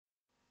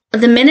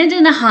The Minute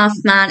and a Half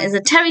Man is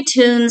a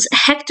Terrytoons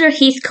Hector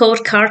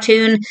Heathcote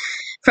cartoon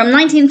from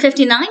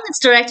 1959. It's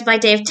directed by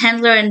Dave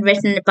Tendlar and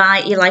written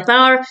by Eli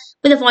Bauer,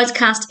 with a voice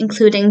cast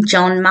including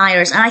John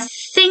Myhers. And I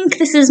think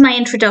this is my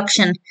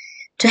introduction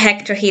to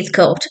Hector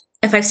Heathcote.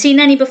 If I've seen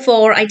any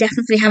before, I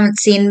definitely haven't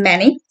seen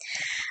many.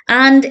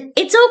 And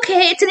it's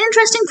okay, it's an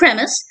interesting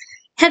premise.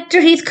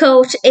 Hector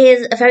Heathcote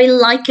is a very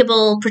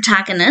likeable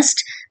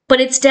protagonist,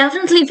 but it's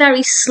definitely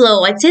very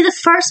slow. I'd say the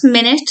first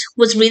minute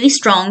was really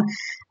strong,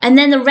 and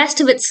then the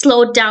rest of it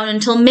slowed down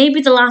until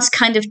maybe the last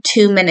kind of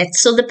 2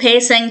 minutes. So the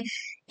pacing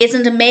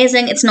isn't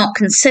amazing, it's not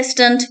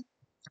consistent,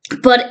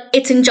 but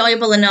it's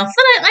enjoyable enough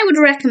that I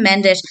would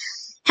recommend it.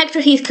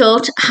 Hector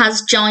Heathcote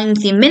has joined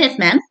the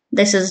Minutemen.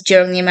 This is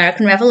during the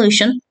American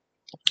Revolution.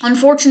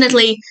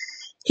 Unfortunately,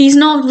 he's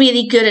not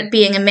really good at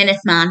being a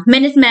Minuteman.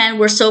 Minutemen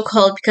were so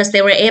called because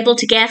they were able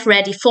to get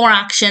ready for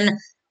action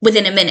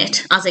within a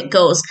minute as it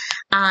goes.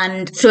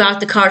 And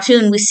throughout the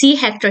cartoon, we see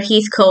Hector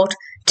Heathcote,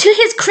 to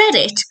his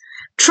credit,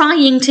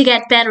 trying to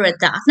get better at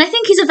that. And I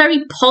think he's a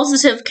very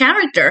positive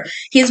character.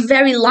 He's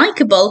very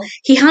likable.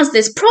 He has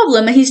this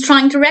problem and he's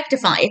trying to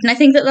rectify it. And I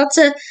think that that's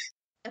a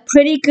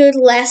pretty good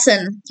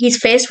lesson. He's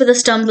faced with a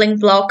stumbling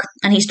block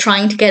and he's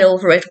trying to get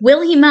over it.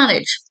 Will he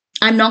manage?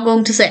 I'm not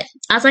going to say.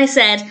 As I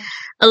said,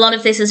 a lot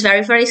of this is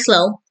very, very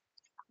slow.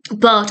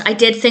 But I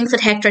did think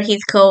that Hector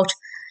Heathcote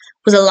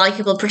was a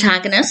likeable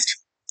protagonist.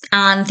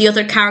 And the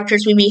other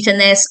characters we meet in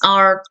this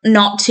are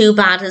not too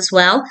bad as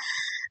well.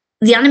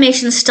 The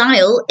animation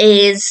style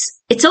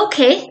it's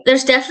okay.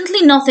 There's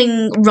definitely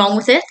nothing wrong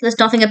with it. There's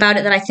nothing about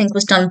it that I think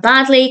was done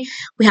badly.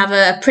 We have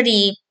a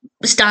pretty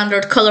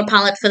standard colour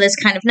palette for this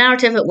kind of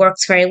narrative. It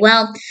works very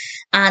well.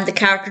 And the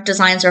character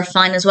designs are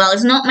fine as well.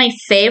 It's not my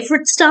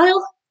favourite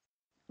style,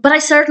 but I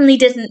certainly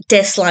didn't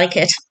dislike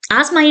it.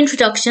 As my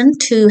introduction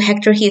to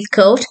Hector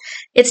Heathcote,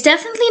 it's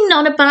definitely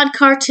not a bad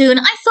cartoon.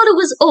 I thought it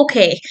was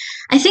okay.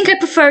 I think I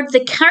preferred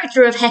the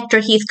character of Hector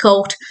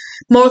Heathcote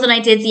more than I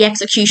did the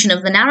execution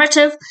of the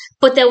narrative,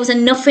 but there was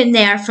enough in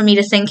there for me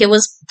to think it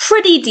was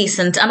pretty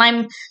decent, and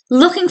I'm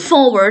looking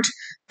forward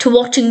to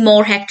watching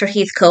more Hector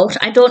Heathcote.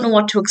 I don't know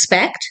what to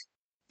expect.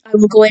 I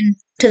will go in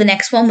to the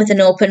next one with an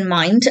open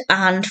mind,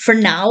 and for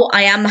now,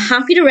 I am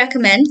happy to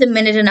recommend The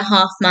Minute and a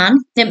Half Man.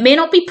 It may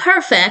not be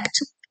perfect,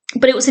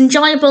 but it was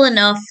enjoyable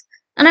enough,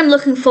 and I'm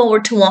looking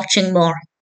forward to watching more.